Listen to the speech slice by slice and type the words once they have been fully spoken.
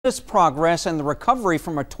This progress and the recovery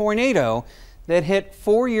from a tornado that hit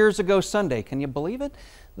 4 years ago Sunday. Can you believe it?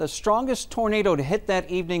 The strongest tornado to hit that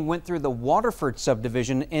evening went through the Waterford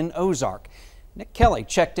subdivision in Ozark. Nick Kelly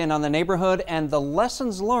checked in on the neighborhood and the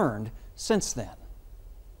lessons learned since then.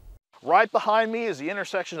 Right behind me is the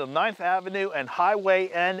intersection of 9th Avenue and Highway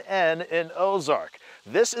NN in Ozark.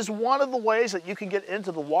 This is one of the ways that you can get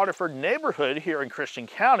into the Waterford neighborhood here in Christian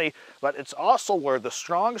County, but it's also where the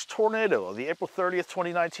strongest tornado of the April 30th,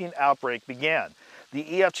 2019 outbreak began.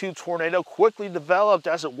 The EF-2 tornado quickly developed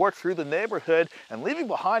as it worked through the neighborhood and leaving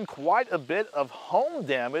behind quite a bit of home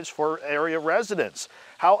damage for area residents.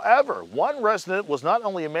 However, one resident was not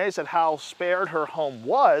only amazed at how spared her home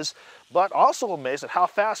was, but also amazed at how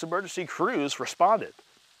fast emergency crews responded.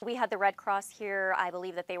 We had the Red Cross here. I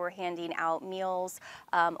believe that they were handing out meals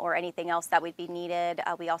or anything else that would be needed.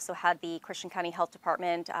 We also had the Christian County Health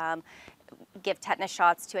Department give tetanus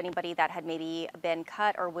shots to anybody that had maybe been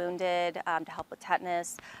cut or wounded to help with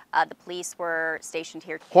tetanus. The police were stationed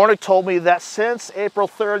here. Hornick told me that since April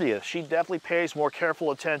 30th, she definitely pays more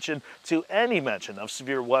careful attention to any mention of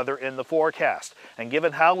severe weather in the forecast. And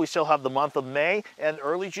given how we still have the month of May and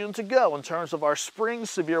early June to go in terms of our spring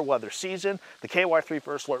severe weather season, the KY3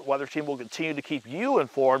 First Alert Weather Team will continue to keep you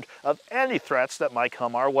informed of any threats that might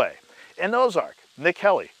come our way. In Ozark, Nick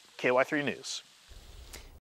Kelly, KY3 News.